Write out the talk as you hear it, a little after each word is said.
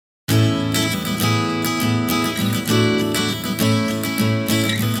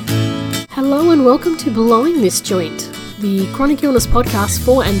Hello and welcome to Blowing This Joint, the chronic illness podcast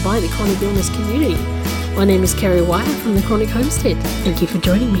for and by the chronic illness community. My name is Kerrie from the Chronic Homestead. Thank you for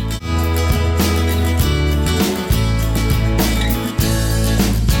joining me.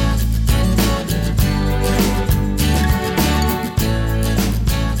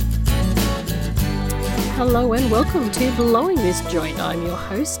 Hello and welcome to Blowing This Joint. I'm your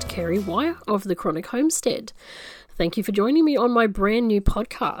host, Kerrie of the Chronic Homestead. Thank you for joining me on my brand new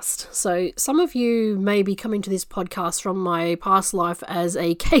podcast. So some of you may be coming to this podcast from my past life as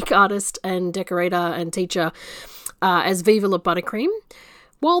a cake artist and decorator and teacher as Viva La Buttercream.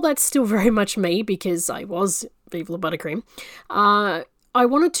 While that's still very much me because I was Viva La Buttercream, I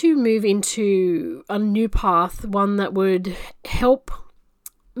wanted to move into a new path, one that would help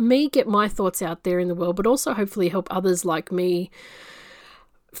me get my thoughts out there in the world, but also hopefully help others like me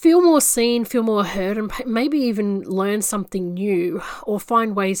feel more seen, feel more heard, and maybe even learn something new or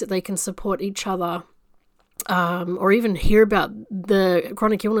find ways that they can support each other or even hear about the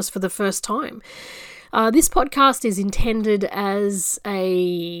chronic illness for the first time. This podcast is intended as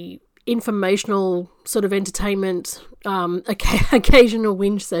a informational sort of entertainment, occasional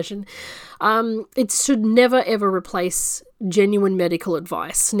whinge session. It should never ever replace genuine medical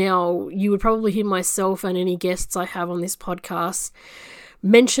advice. Now, you would probably hear myself and any guests I have on this podcast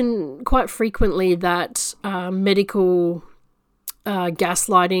mention quite frequently that medical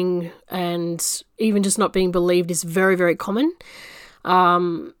gaslighting and even just not being believed is very, very common.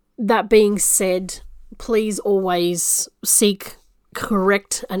 That being said, please always seek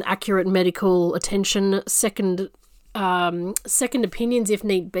correct and accurate medical attention, second opinions if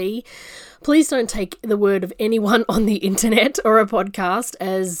need be. Please don't take the word of anyone on the internet or a podcast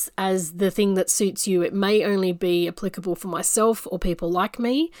as the thing that suits you. It may only be applicable for myself or people like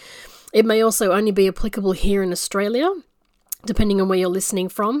me. It may also only be applicable here in Australia, depending on where you're listening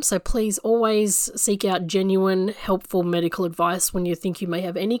from. So please always seek out genuine, helpful medical advice when you think you may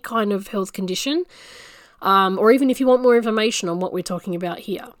have any kind of health condition, or even if you want more information on what we're talking about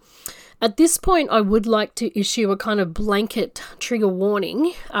here. At this point, I would like to issue a kind of blanket trigger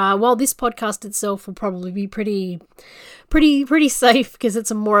warning. While this podcast itself will probably be pretty safe because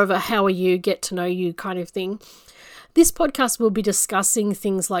it's more of a how are you, get to know you kind of thing. This podcast will be discussing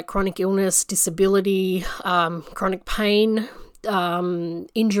things like chronic illness, disability, chronic pain,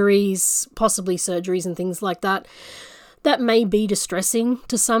 injuries, possibly surgeries and things like that. That may be distressing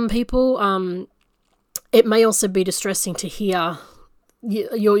to some people. It may also be distressing to hear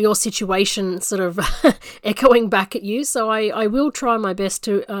your situation sort of echoing back at you. So I will try my best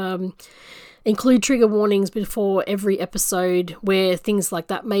to include trigger warnings before every episode where things like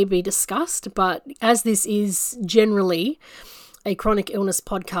that may be discussed. But as this is generally a chronic illness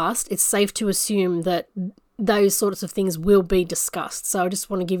podcast, it's safe to assume that those sorts of things will be discussed. So I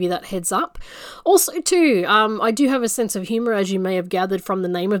just want to give you that heads up. Also too, I do have a sense of humor, as you may have gathered from the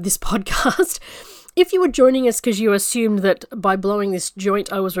name of this podcast. If you were joining us because you assumed that by blowing this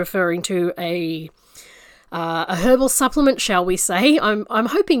joint I was referring to a herbal supplement, shall we say, I'm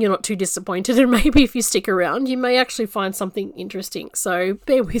hoping you're not too disappointed, and maybe if you stick around you may actually find something interesting, so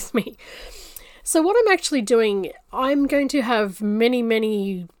bear with me. So what I'm actually doing, I'm going to have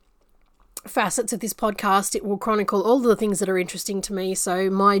many facets of this podcast. It will chronicle all the things that are interesting to me, so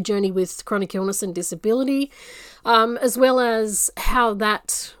my journey with chronic illness and disability, as well as how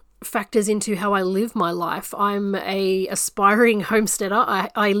that factors into how I live my life. I'm a aspiring homesteader.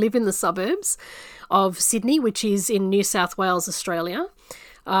 I live in the suburbs of Sydney, which is in New South Wales, Australia.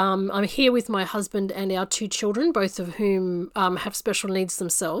 I'm here with my husband and our 2 children, both of whom have special needs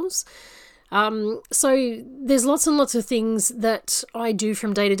themselves. So there's lots and lots of things that I do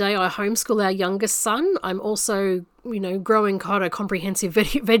from day to day. I homeschool our youngest son. I'm also, growing quite a comprehensive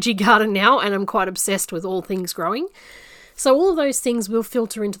veggie garden now, and I'm quite obsessed with all things growing. So all of those things will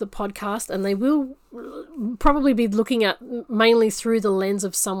filter into the podcast, and they will probably be looking at mainly through the lens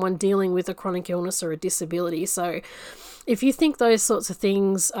of someone dealing with a chronic illness or a disability. So if you think those sorts of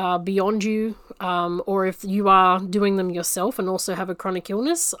things are beyond you, or if you are doing them yourself and also have a chronic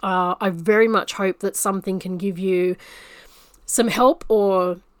illness, I very much hope that something can give you some help,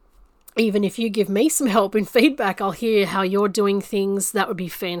 or even if you give me some help and feedback, I'll hear how you're doing things. That would be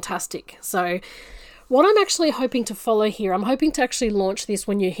fantastic. So what I'm actually hoping to follow here, I'm hoping to actually launch this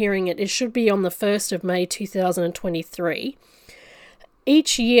when you're hearing it. It should be on the 1st of May 2023.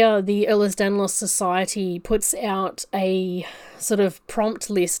 Each year, the Ehlers-Danlos Society puts out a sort of prompt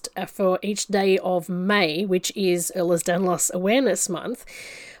list for each day of May, which is Ehlers-Danlos Awareness Month.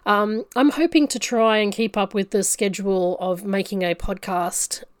 I'm hoping to try and keep up with the schedule of making a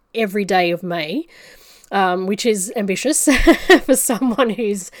podcast every day of May. which is ambitious for someone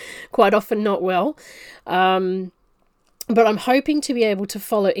who's quite often not well. But I'm hoping to be able to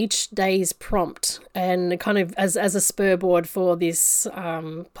follow each day's prompt and kind of as a spurboard for this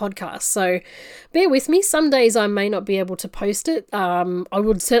podcast. So bear with me. Some days I may not be able to post it. I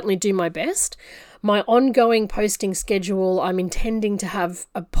would certainly do my best. My ongoing posting schedule, I'm intending to have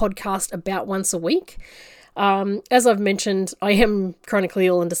a podcast about once a week. As I've mentioned, I am chronically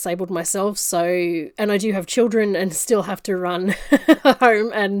ill and disabled myself, and I do have children and still have to run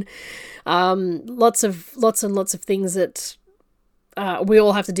home, and lots and lots of things that we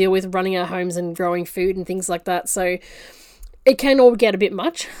all have to deal with, running our homes and growing food and things like that. So it can all get a bit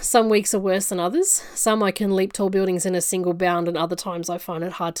much. Some weeks are worse than others. Some I can leap tall buildings in a single bound, and other times I find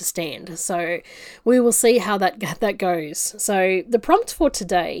it hard to stand. So we will see how that goes. So the prompt for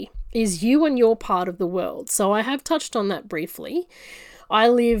today is you and your part of the world. So I have touched on that briefly. I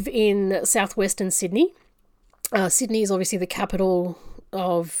live in southwestern Sydney. Sydney is obviously the capital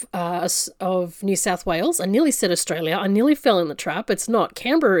of New South Wales. I nearly said Australia. I nearly fell in the trap. It's not.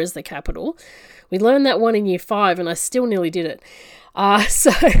 Canberra is the capital. We learned that one in year 5 and I still nearly did it.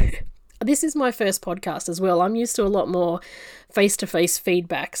 So this is my first podcast as well. I'm used to a lot more face-to-face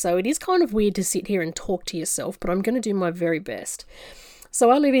feedback. So it is kind of weird to sit here and talk to yourself, but I'm going to do my very best. So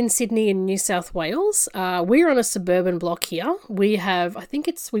I live in Sydney in New South Wales. We're on a suburban block here. We have,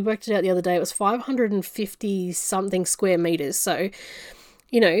 we worked it out the other day, it was 550 something square meters. So,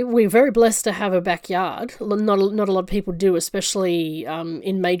 we're very blessed to have a backyard. Not a lot of people do, especially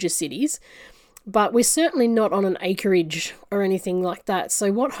in major cities. But we're certainly not on an acreage or anything like that.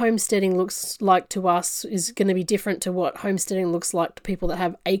 So what homesteading looks like to us is going to be different to what homesteading looks like to people that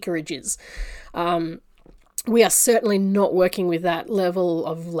have acreages. We are certainly not working with that level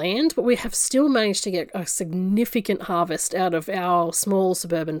of land, but we have still managed to get a significant harvest out of our small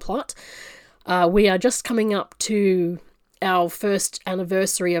suburban plot. We are just coming up to our first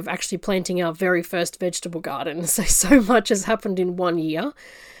anniversary of actually planting our very first vegetable garden. So much has happened in 1 year,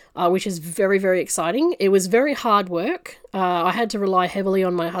 which is very, very exciting. It was very hard work. I had to rely heavily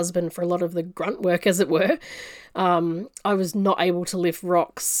on my husband for a lot of the grunt work, as it were. I was not able to lift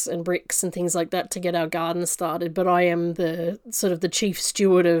rocks and bricks and things like that to get our garden started, but I am the chief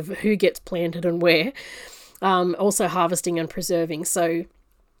steward of who gets planted and where, also harvesting and preserving. So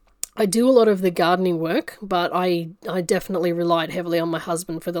I do a lot of the gardening work, but I definitely relied heavily on my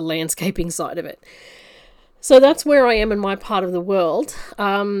husband for the landscaping side of it. So that's where I am in my part of the world.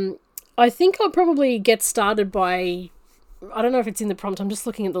 I think I'll probably get started by, I don't know if it's in the prompt, I'm just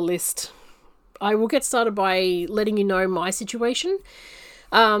looking at the list. I will get started by letting you know my situation.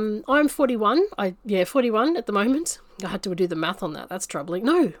 I'm 41. 41 at the moment. I had to do the math on that. That's troubling.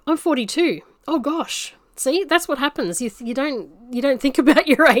 No, I'm 42. Oh gosh. See, that's what happens. You don't think about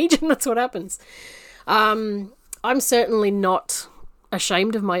your age, and that's what happens. I'm certainly not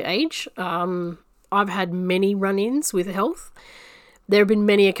ashamed of my age. I've had many run-ins with health. There have been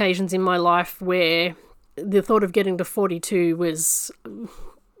many occasions in my life where the thought of getting to 42 was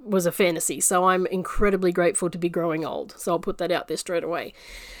a fantasy. So I'm incredibly grateful to be growing old. So I'll put that out there straight away.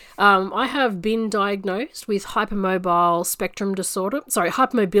 I have been diagnosed with hypermobility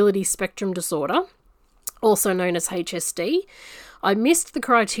spectrum disorder, also known as HSD. I missed the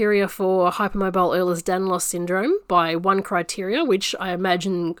criteria for hypermobile Ehlers-Danlos syndrome by one criteria, which I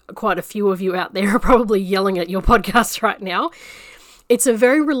imagine quite a few of you out there are probably yelling at your podcast right now. It's a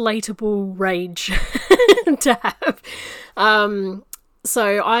very relatable rage to have.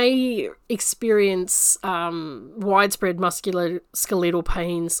 So I experience widespread musculoskeletal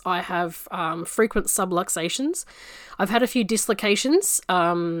pains. I have frequent subluxations. I've had a few dislocations.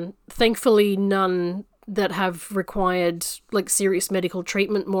 Thankfully, none that have required serious medical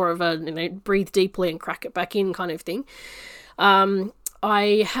treatment, more of a breathe deeply and crack it back in kind of thing.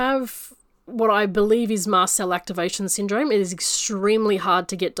 I have what I believe is mast cell activation syndrome. It is extremely hard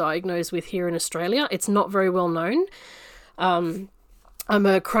to get diagnosed with here in Australia. It's not very well known. I'm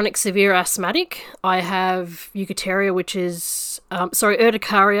a chronic severe asthmatic. I have urticaria, which is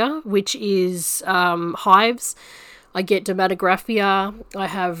hives. I get dermatographia. I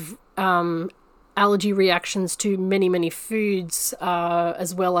have allergy reactions to many, many foods,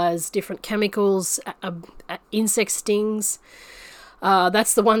 as well as different chemicals, insect stings.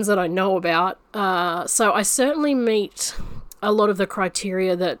 That's the ones that I know about. So I certainly meet a lot of the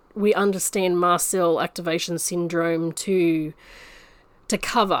criteria that we understand mast cell activation syndrome to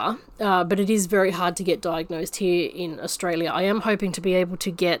cover, but it is very hard to get diagnosed here in Australia. I am hoping to be able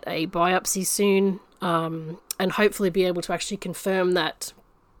to get a biopsy soon, and hopefully be able to actually confirm that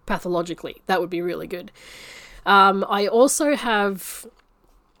pathologically. That would be really good. I also have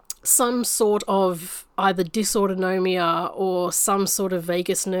some sort of either dysautonomia or some sort of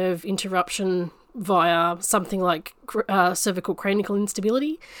vagus nerve interruption via something like cervical cranial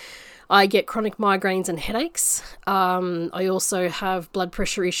instability. I get chronic migraines and headaches. I also have blood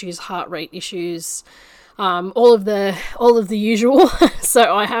pressure issues, heart rate issues, all of the usual.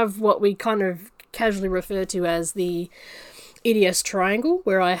 So I have what we kind of casually refer to as the EDS triangle,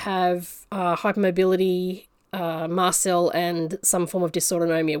 where I have hypermobility, mast cell, and some form of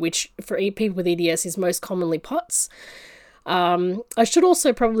dysautonomia, which for people with EDS is most commonly POTS. I should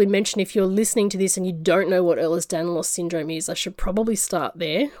also probably mention, if you're listening to this and you don't know what Ehlers-Danlos syndrome is, I should probably start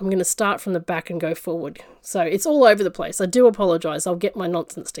there. I'm going to start from the back and go forward. So it's all over the place. I do apologise. I'll get my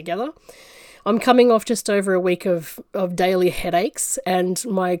nonsense together. I'm coming off just over a week of daily headaches, and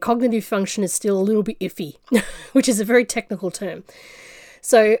my cognitive function is still a little bit iffy, which is a very technical term.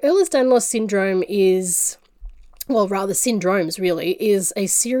 So Ehlers-Danlos syndrome is, well, rather syndromes really, is a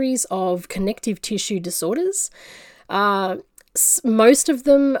series of connective tissue disorders. Most of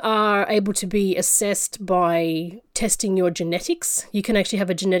them are able to be assessed by testing your genetics. You can actually have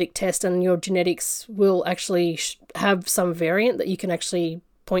a genetic test, and your genetics will actually have some variant that you can actually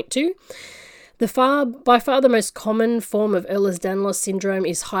point to. By far the most common form of Ehlers-Danlos syndrome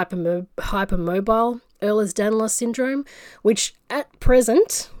is hypermobile Ehlers-Danlos syndrome, which at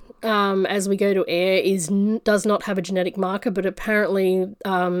present, as we go to air, does not have a genetic marker, but apparently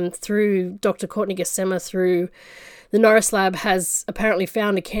through Dr. Courtney Gassema, through the Norris lab, has apparently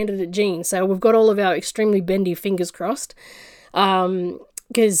found a candidate gene. So we've got all of our extremely bendy fingers crossed,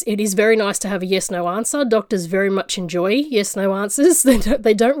 because it is very nice to have a yes-no answer. Doctors very much enjoy yes-no answers.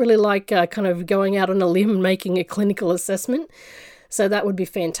 They don't really like kind of going out on a limb and making a clinical assessment. So that would be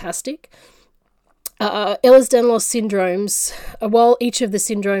fantastic. Ehlers-Danlos syndromes, while each of the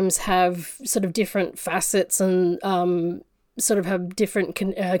syndromes have sort of different facets and sort of have different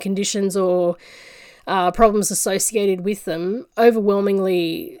conditions or problems associated with them,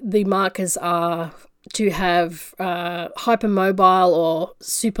 overwhelmingly the markers are to have hypermobile or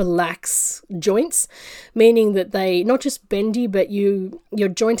super lax joints, meaning that they not just bendy, but your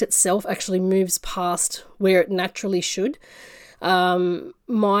joint itself actually moves past where it naturally should.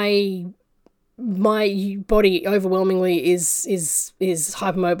 My body overwhelmingly is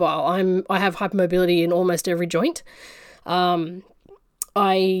hypermobile. I have hypermobility in almost every joint.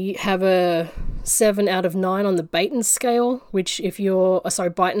 I have a 7 out of 9 on the Beighton scale, which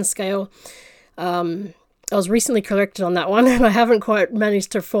Beighton scale. I was recently corrected on that one, and I haven't quite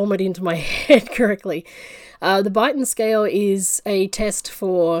managed to form it into my head correctly. The Beighton scale is a test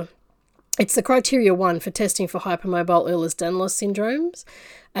it's the criteria 1 for testing for hypermobile Ehlers-Danlos syndromes,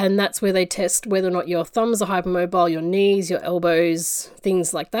 and that's where they test whether or not your thumbs are hypermobile, your knees, your elbows,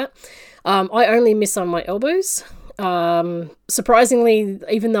 things like that. I only miss on my elbows. Surprisingly,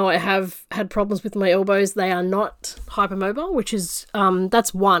 even though I have had problems with my elbows, they are not hypermobile, which is,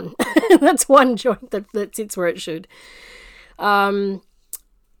 that's one. That's one joint that sits where it should. So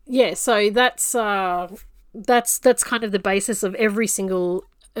that's kind of the basis of every single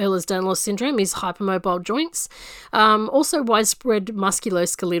Ehlers-Danlos syndrome is hypermobile joints. Also, widespread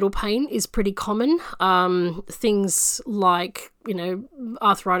musculoskeletal pain is pretty common. Things like,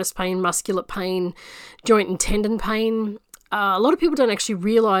 arthritis pain, muscular pain, joint and tendon pain. A lot of people don't actually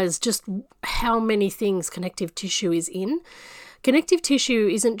realise just how many things connective tissue is in. Connective tissue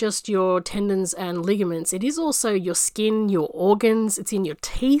isn't just your tendons and ligaments. It is also your skin, your organs. It's in your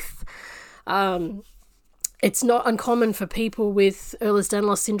teeth. It's not uncommon for people with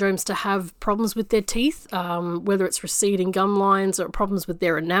Ehlers-Danlos syndromes to have problems with their teeth, whether it's receding gum lines or problems with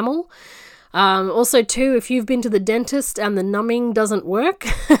their enamel. Also, too, if you've been to the dentist and the numbing doesn't work,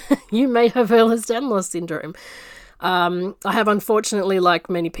 you may have Ehlers-Danlos syndrome. I have, unfortunately, like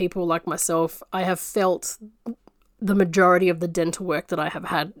many people like myself, I have felt the majority of the dental work that I have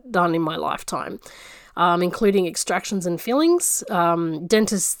had done in my lifetime. Including extractions and fillings.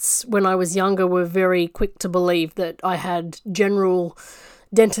 Dentists, when I was younger, were very quick to believe that I had general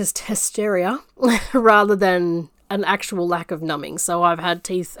dentist hysteria rather than an actual lack of numbing. So I've had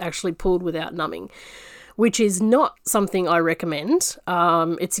teeth actually pulled without numbing, which is not something I recommend.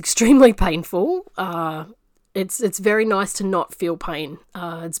 It's extremely painful. It's very nice to not feel pain.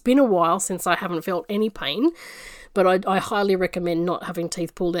 It's been a while since I haven't felt any pain, but I highly recommend not having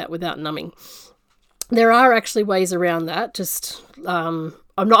teeth pulled out without numbing. There are actually ways around that. Just I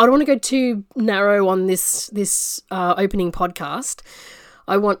don't want to go too narrow on this opening podcast.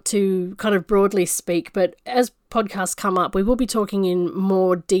 I want to kind of broadly speak, but as podcasts come up, we will be talking in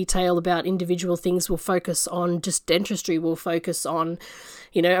more detail about individual things. We'll focus on just dentistry. We'll focus on,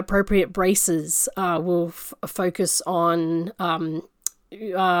 appropriate braces. We'll focus on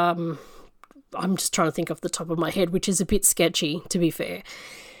I'm just trying to think off the top of my head, which is a bit sketchy, to be fair.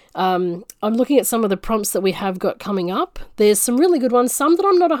 I'm looking at some of the prompts that we have got coming up. There's some really good ones, some that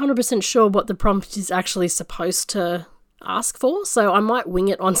I'm not 100% sure what the prompt is actually supposed to ask for, so I might wing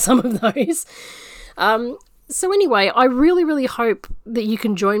it on some of those. So anyway, I really, really hope that you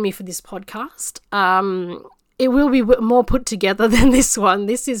can join me for this podcast. It will be more put together than this one.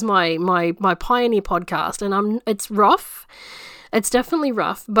 This is my pioneer podcast, and it's rough. It's definitely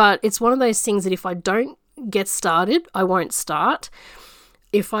rough, but it's one of those things that if I don't get started, I won't start.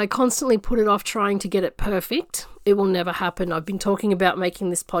 If I constantly put it off trying to get it perfect, it will never happen. I've been talking about making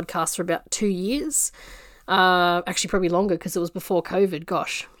this podcast for about 2 years. Actually, probably longer because it was before COVID,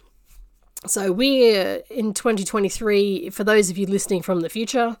 gosh. So we're in 2023, for those of you listening from the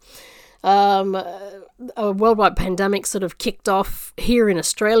future, a worldwide pandemic sort of kicked off here in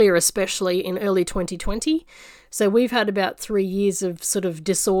Australia, especially in early 2020. So we've had about 3 years of sort of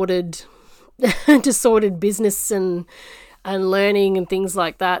disordered business and learning and things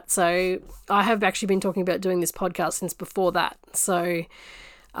like that. So I have actually been talking about doing this podcast since before that. So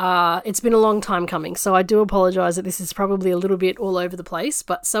it's been a long time coming. So I do apologize that this is probably a little bit all over the place,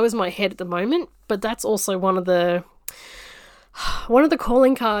 but so is my head at the moment. But that's also one of the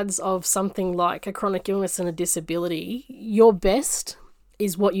calling cards of something like a chronic illness and a disability. Your best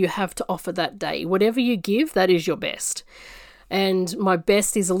is what you have to offer that day. Whatever you give, that is your best. And my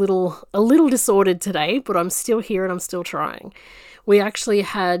best is a little disordered today, but I'm still here and I'm still trying. We actually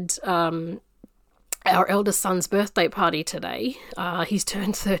had our eldest son's birthday party today. He's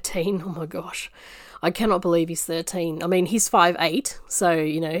turned 13. Oh my gosh. I cannot believe he's 13. I mean, he's 5'8", so,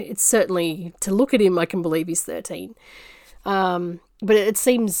 it's certainly, to look at him, I can believe he's 13. But it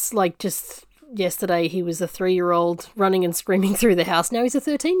seems like just yesterday he was a 3-year-old running and screaming through the house. Now he's a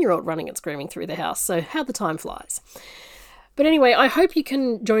 13-year-old running and screaming through the house. So how the time flies. But anyway, I hope you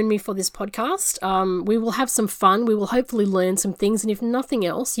can join me for this podcast. We will have some fun. We will hopefully learn some things. And if nothing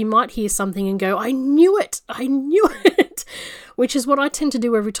else, you might hear something and go, I knew it, which is what I tend to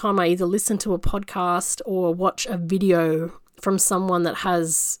do every time I either listen to a podcast or watch a video from someone that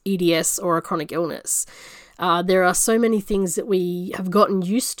has EDS or a chronic illness. There are so many things that we have gotten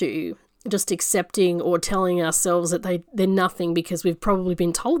used to just accepting or telling ourselves that they're nothing because we've probably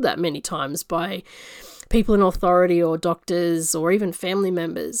been told that many times by people in authority or doctors or even family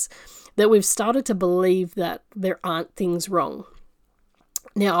members, that we've started to believe that there aren't things wrong.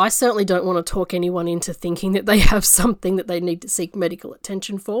 Now, I certainly don't want to talk anyone into thinking that they have something that they need to seek medical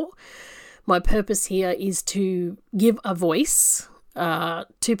attention for. My purpose here is to give a voice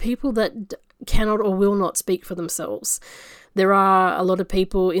to people that cannot or will not speak for themselves. There are a lot of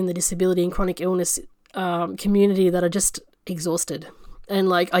people in the disability and chronic illness community that are just exhausted.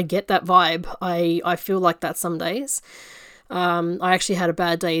 And I get that vibe. I feel like that some days. I actually had a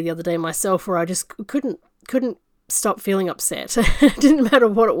bad day the other day myself where I just couldn't stop feeling upset. It didn't matter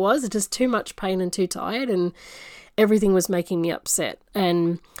what it was. It's just too much pain and too tired, and everything was making me upset.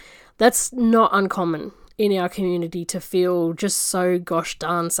 And that's not uncommon in our community to feel just so gosh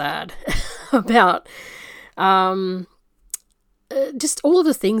darn sad about just all of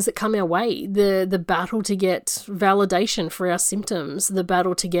the things that come our way, the battle to get validation for our symptoms, the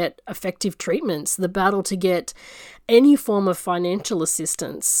battle to get effective treatments, the battle to get any form of financial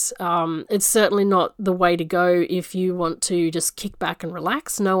assistance. It's certainly not the way to go if you want to just kick back and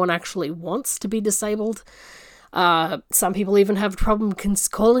relax. No one actually wants to be disabled. Some people even have a problem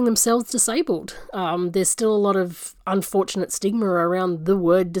calling themselves disabled. There's still a lot of unfortunate stigma around the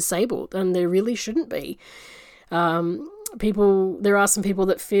word disabled, and there really shouldn't be. There are some people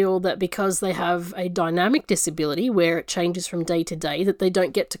that feel that because they have a dynamic disability where it changes from day to day, that they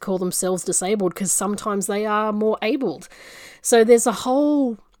don't get to call themselves disabled because sometimes they are more abled. So there's a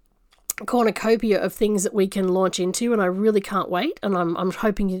whole cornucopia of things that we can launch into, and I really can't wait, and I'm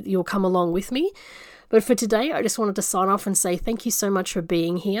hoping you'll come along with me. But for today, I just wanted to sign off and say thank you so much for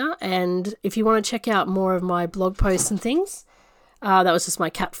being here. And if you want to check out more of my blog posts and things, that was just my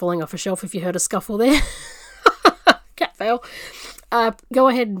cat falling off a shelf if you heard a scuffle there. Cat fail. Go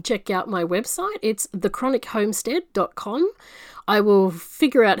ahead and check out my website. It's thechronichomestead.com. I will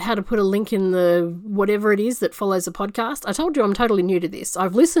figure out how to put a link in the whatever it is that follows a podcast. I told you I'm totally new to this.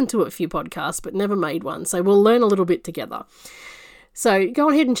 I've listened to a few podcasts but never made one, so we'll learn a little bit together. So go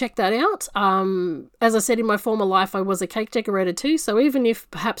ahead and check that out. As I said, in my former life, I was a cake decorator too. So even if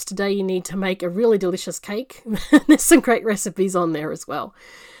perhaps today you need to make a really delicious cake, there's some great recipes on there as well.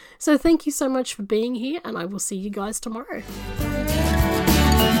 So thank you so much for being here, and I will see you guys tomorrow.